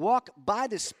say, walk by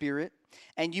the Spirit,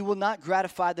 and you will not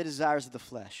gratify the desires of the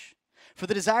flesh. For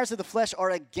the desires of the flesh are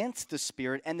against the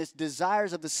Spirit, and the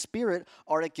desires of the Spirit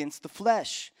are against the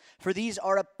flesh. For these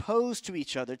are opposed to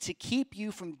each other, to keep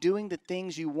you from doing the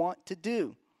things you want to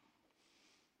do.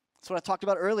 That's what I talked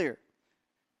about earlier.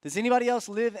 Does anybody else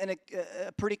live in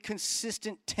a pretty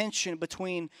consistent tension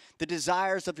between the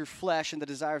desires of your flesh and the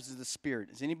desires of the Spirit?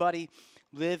 Does anybody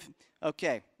live?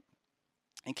 Okay.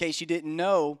 In case you didn't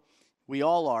know, we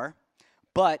all are.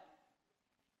 But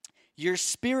your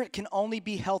spirit can only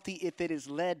be healthy if it is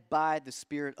led by the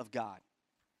Spirit of God.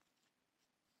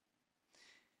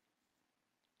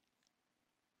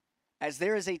 As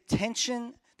there is a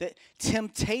tension, that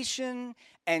temptation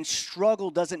and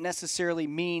struggle doesn't necessarily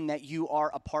mean that you are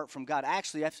apart from God.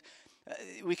 Actually,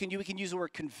 we can use the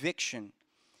word conviction.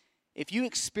 If you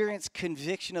experience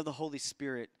conviction of the Holy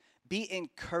Spirit, be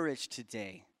encouraged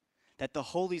today that the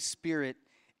Holy Spirit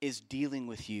is dealing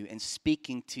with you and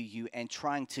speaking to you and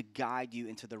trying to guide you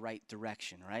into the right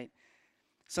direction, right?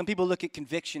 Some people look at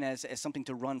conviction as something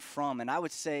to run from, and I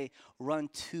would say run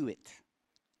to it.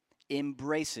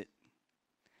 Embrace it.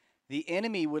 The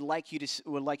enemy would like you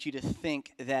to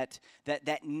think that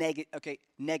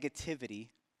negativity,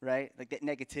 right? Like that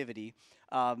negativity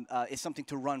is something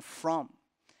to run from,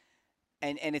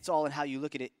 and it's all in how you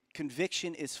look at it.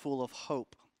 Conviction is full of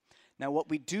hope. Now, what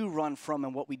we do run from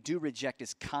and what we do reject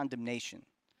is condemnation,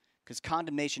 because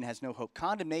condemnation has no hope.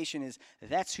 Condemnation is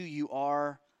that's who you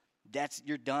are.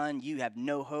 You're done. You have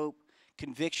no hope.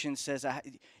 Conviction says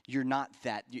you're not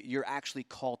that. You're actually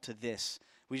called to this.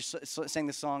 We just sang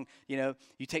the song, you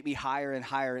take me higher and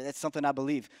higher. That's something I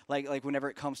believe. Like whenever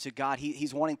it comes to God,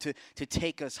 He's wanting to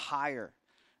take us higher,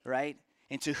 right?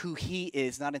 Into who He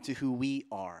is, not into who we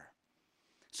are.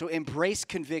 So embrace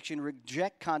conviction,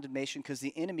 reject condemnation, because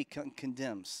the enemy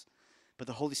condemns, but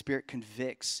the Holy Spirit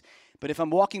convicts. But if I'm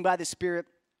walking by the Spirit,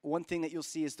 one thing that you'll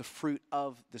see is the fruit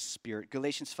of the Spirit.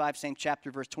 Galatians 5, same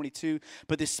chapter, verse 22.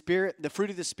 But the fruit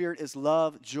of the Spirit is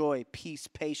love, joy, peace,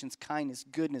 patience, kindness,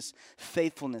 goodness,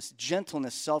 faithfulness,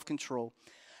 gentleness, self-control.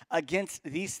 Against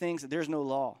these things there's no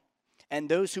law. And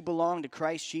those who belong to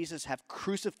Christ Jesus have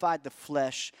crucified the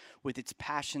flesh with its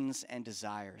passions and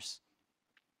desires.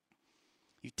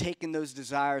 You've taken those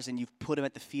desires and you've put them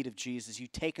at the feet of Jesus.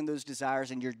 You've taken those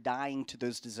desires and you're dying to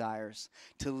those desires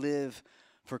to live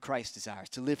for Christ's desires,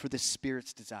 to live for the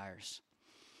Spirit's desires.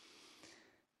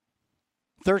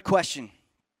 Third question,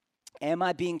 am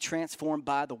I being transformed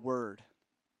by the Word?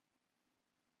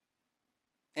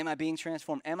 Am I being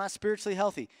transformed? Am I spiritually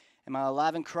healthy? Am I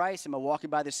alive in Christ? Am I walking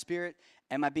by the Spirit?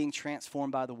 Am I being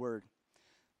transformed by the Word?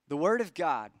 The Word of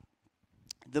God,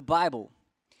 the Bible,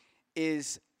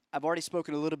 is, I've already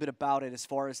spoken a little bit about it as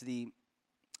far as the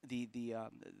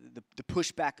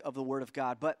pushback of the Word of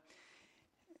God. But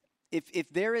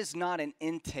if there is not an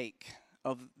intake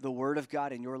of the Word of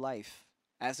God in your life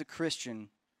as a Christian,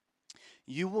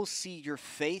 you will see your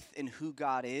faith in who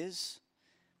God is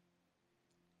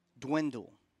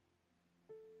dwindle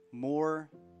more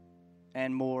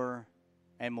and more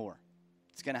and more.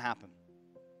 It's going to happen.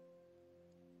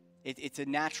 It's a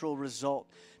natural result,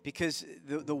 because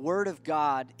the Word of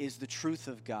God is the truth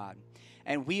of God.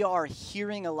 And we are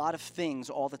hearing a lot of things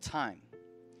all the time.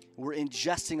 We're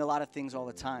ingesting a lot of things all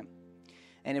the time.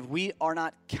 And if we are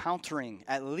not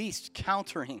at least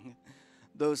countering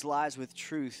those lies with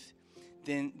truth,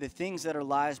 then the things that are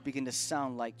lies begin to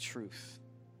sound like truth.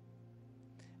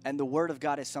 And the Word of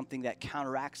God is something that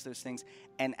counteracts those things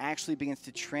and actually begins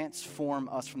to transform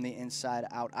us from the inside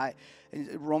out.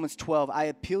 Romans 12, I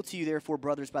appeal to you, therefore,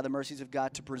 brothers, by the mercies of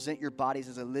God, to present your bodies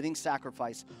as a living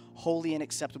sacrifice, holy and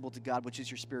acceptable to God, which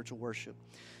is your spiritual worship.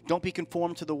 Don't be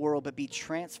conformed to the world, but be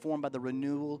transformed by the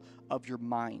renewal of your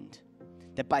mind,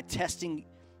 that by testing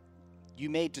you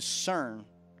may discern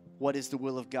what is the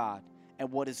will of God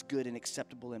and what is good and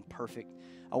acceptable and perfect.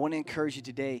 I want to encourage you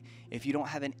today, if you don't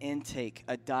have an intake,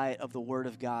 a diet of the Word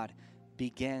of God,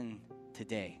 begin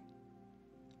today.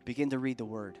 Begin to read the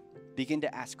Word. Begin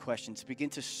to ask questions. Begin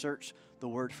to search the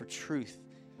Word for truth,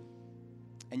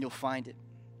 and you'll find it.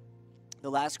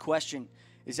 The last question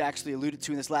is actually alluded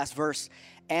to in this last verse.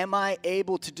 Am I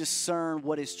able to discern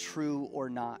what is true or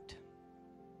not?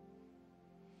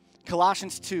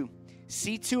 Colossians 2.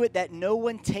 See to it that no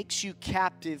one takes you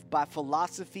captive by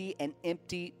philosophy and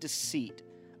empty deceit,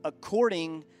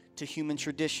 according to human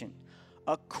tradition,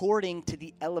 according to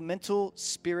the elemental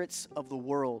spirits of the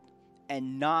world,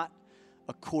 and not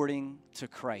according to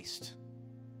Christ.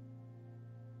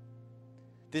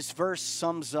 This verse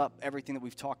sums up everything that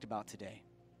we've talked about today.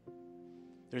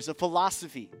 There's a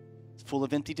philosophy. It's full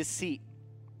of empty deceit.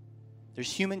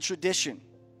 There's human tradition.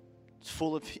 It's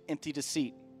full of empty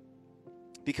deceit.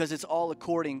 Because it's all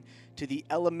according to the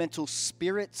elemental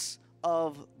spirits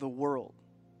of the world.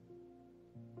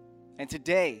 And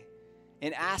today,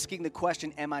 in asking the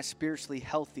question, am I spiritually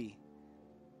healthy?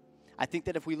 I think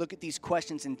that if we look at these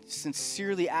questions and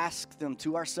sincerely ask them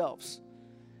to ourselves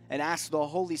and ask the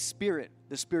Holy Spirit,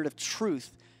 the Spirit of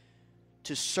truth,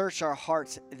 to search our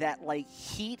hearts, that like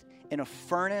heat in a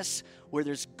furnace where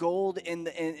there's gold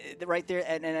right there,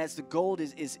 and as the gold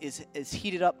is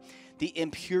heated up, the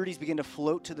impurities begin to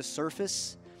float to the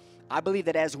surface. I believe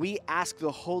that as we ask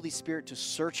the Holy Spirit to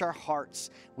search our hearts,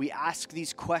 we ask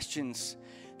these questions,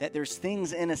 that there's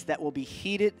things in us that will be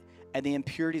heated and the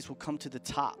impurities will come to the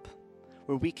top,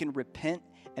 where we can repent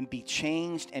and be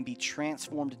changed and be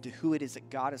transformed into who it is that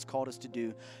God has called us to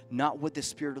do, not what the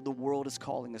spirit of the world is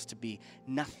calling us to be.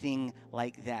 Nothing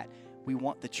like that. We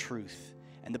want the truth.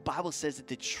 And the Bible says that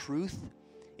the truth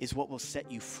is what will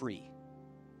set you free.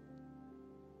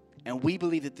 And we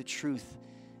believe that the truth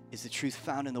is the truth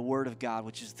found in the Word of God,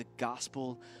 which is the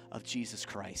gospel of Jesus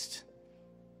Christ.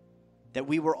 That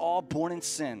we were all born in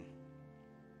sin,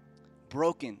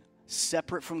 broken,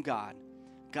 separate from God.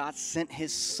 God sent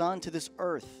his Son to this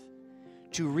earth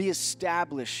to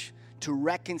reestablish, to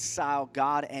reconcile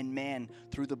God and man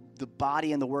through the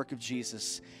body and the work of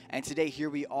Jesus. And today here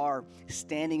we are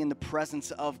standing in the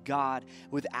presence of God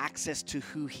with access to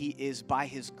who he is by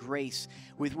his grace,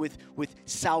 with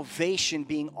salvation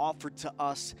being offered to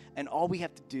us. And all we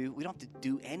have to do, we don't have to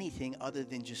do anything other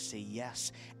than just say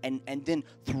yes and then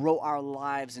throw our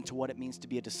lives into what it means to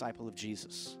be a disciple of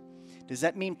Jesus. Does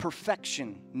that mean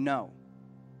perfection? No.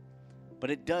 But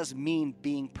it does mean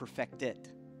being perfected.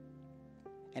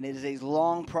 And it is a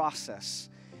long process.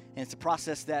 And it's a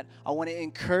process that I want to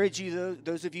encourage you,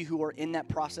 those of you who are in that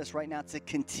process right now, to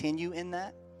continue in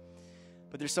that.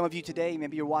 But there's some of you today,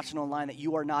 maybe you're watching online, that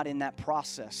you are not in that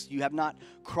process. You have not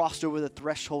crossed over the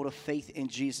threshold of faith in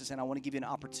Jesus. And I want to give you an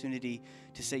opportunity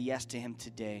to say yes to him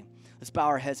today. Let's bow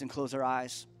our heads and close our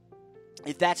eyes.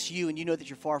 If that's you and you know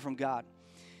that you're far from God,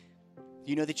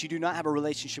 you know that you do not have a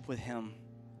relationship with him,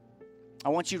 I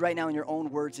want you right now in your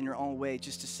own words, in your own way,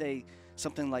 just to say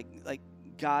something like,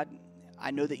 God,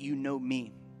 I know that you know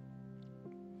me.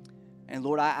 And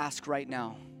Lord, I ask right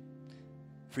now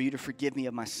for you to forgive me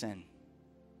of my sin,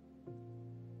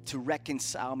 to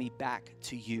reconcile me back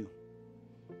to you.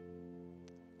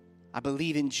 I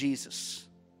believe in Jesus.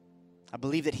 I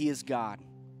believe that he is God.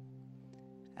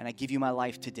 And I give you my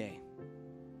life today.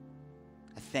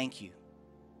 I thank you.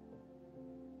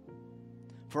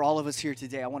 For all of us here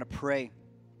today, I want to pray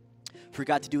for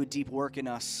God to do a deep work in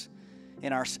us,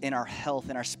 in our health,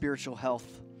 in our spiritual health,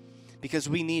 because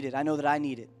we need it. I know that I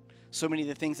need it. So many of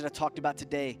the things that I talked about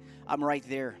today, I'm right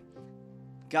there.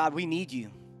 God, we need you.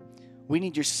 We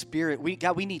need your spirit.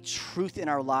 God, we need truth in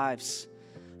our lives.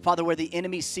 Father, where the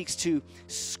enemy seeks to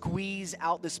squeeze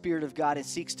out the Spirit of God and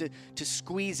seeks to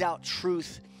squeeze out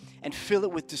truth and fill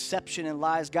it with deception and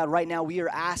lies, God, right now we are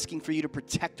asking for you to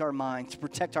protect our minds, to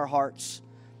protect our hearts.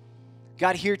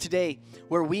 God, here today,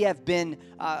 where we have been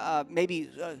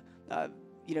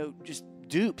just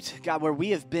duped, God, where we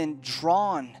have been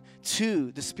drawn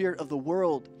to the spirit of the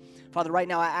world, Father, right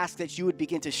now I ask that you would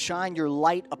begin to shine your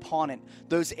light upon it.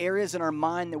 Those areas in our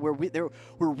mind that we're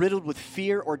riddled with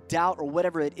fear or doubt or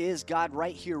whatever it is, God,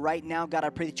 right here, right now, God,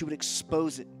 I pray that you would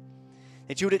expose it.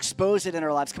 That you would expose it in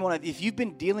our lives. Come on, if you've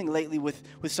been dealing lately with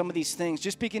some of these things,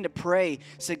 just begin to pray.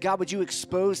 Say, God, would you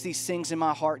expose these things in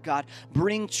my heart, God?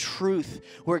 Bring truth.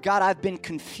 Where, God, I've been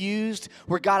confused.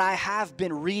 Where, God, I have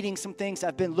been reading some things.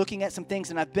 I've been looking at some things,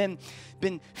 and I've been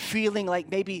feeling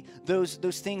like maybe those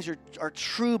things are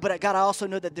true. But, God, I also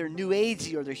know that they're new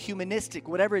agey or they're humanistic.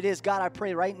 Whatever it is, God, I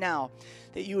pray right now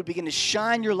that you would begin to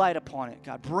shine your light upon it,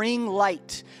 God. Bring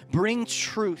light. Bring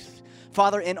truth.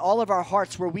 Father, in all of our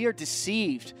hearts where we are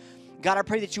deceived, God, I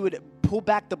pray that you would pull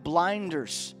back the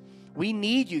blinders. We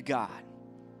need you, God.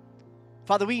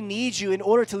 Father, we need you in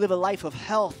order to live a life of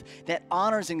health that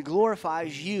honors and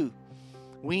glorifies you.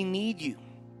 We need you.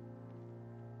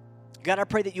 God, I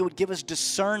pray that you would give us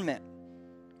discernment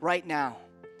right now.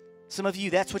 Some of you,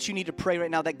 that's what you need to pray right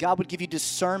now, that God would give you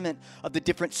discernment of the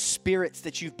different spirits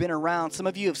that you've been around. Some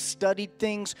of you have studied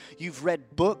things, you've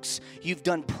read books, you've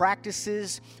done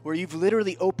practices where you've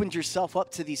literally opened yourself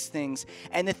up to these things.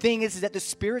 And the thing is that the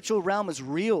spiritual realm is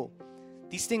real.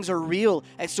 These things are real.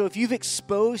 And so if you've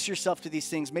exposed yourself to these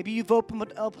things, maybe you've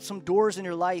opened up some doors in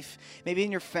your life, maybe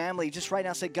in your family, just right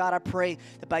now say, God, I pray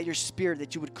that by your Spirit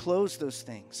that you would close those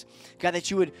things. God,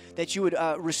 that you would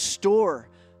restore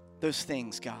those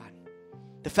things, God.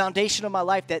 The foundation of my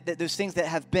life, that those things that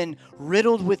have been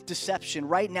riddled with deception.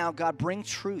 Right now, God, bring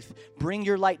truth, bring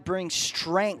your light, bring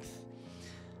strength.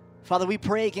 Father, we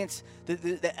pray against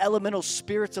the elemental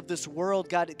spirits of this world.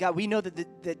 God, we know that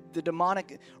the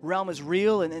demonic realm is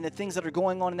real, and the things that are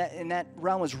going on in that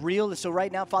realm is real. And so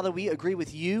right now, Father, we agree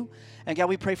with you. And God,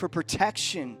 we pray for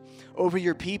protection over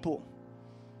your people.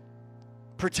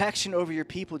 Protection over your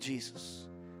people, Jesus.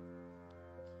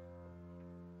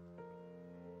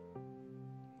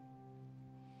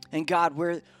 And God,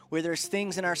 where there's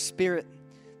things in our spirit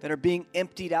that are being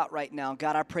emptied out right now,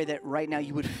 God, I pray that right now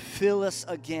you would fill us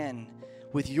again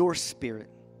with your Spirit.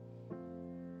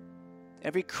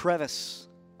 Every crevice,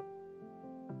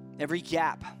 every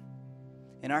gap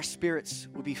in our spirits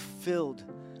would be filled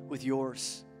with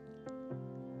yours.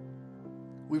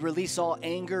 We release all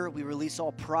anger, we release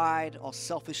all pride, all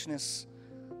selfishness,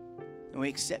 and we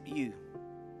accept you,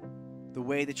 the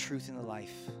way, the truth, and the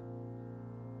life.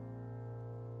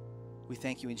 We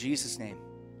thank you in Jesus' name.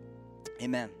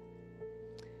 Amen.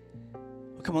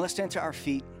 Well, come on, let's stand to our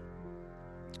feet.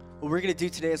 What we're going to do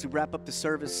today as we wrap up the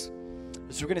service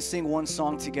is we're going to sing one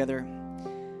song together.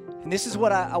 And this is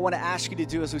what I want to ask you to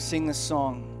do as we sing this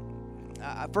song.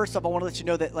 First off, I want to let you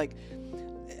know that,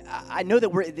 I know that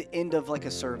we're at the end of,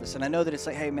 a service. And I know that it's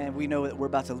hey, man, we know that we're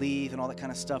about to leave and all that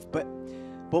kind of stuff. But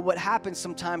what happens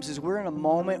sometimes is we're in a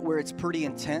moment where it's pretty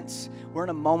intense. We're in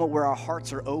a moment where our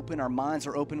hearts are open, our minds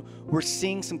are open. We're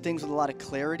seeing some things with a lot of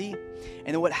clarity. And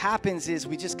then what happens is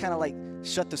we just kind of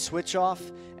shut the switch off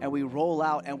and we roll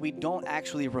out and we don't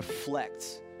actually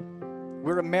reflect.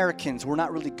 We're Americans. We're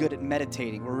not really good at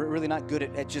meditating. We're really not good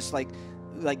at just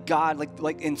God,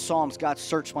 like in Psalms, God,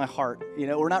 search my heart.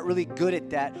 We're not really good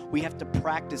at that. We have to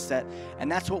practice that. And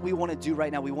that's what we want to do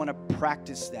right now. We want to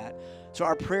practice that. So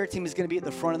our prayer team is going to be at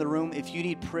the front of the room. If you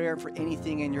need prayer for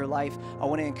anything in your life, I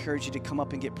want to encourage you to come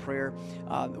up and get prayer.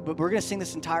 But we're going to sing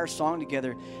this entire song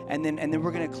together, and then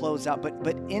we're going to close out.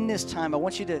 But in this time, I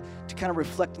want you to kind of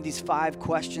reflect on these 5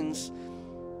 questions,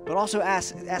 but also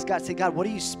ask God, say, God, what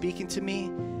are you speaking to me?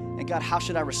 And God, how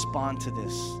should I respond to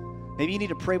this? Maybe you need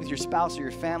to pray with your spouse or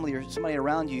your family or somebody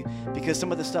around you, because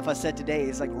some of the stuff I said today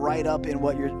is right up in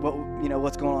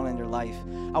what's going on in your life.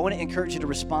 I want to encourage you to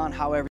respond however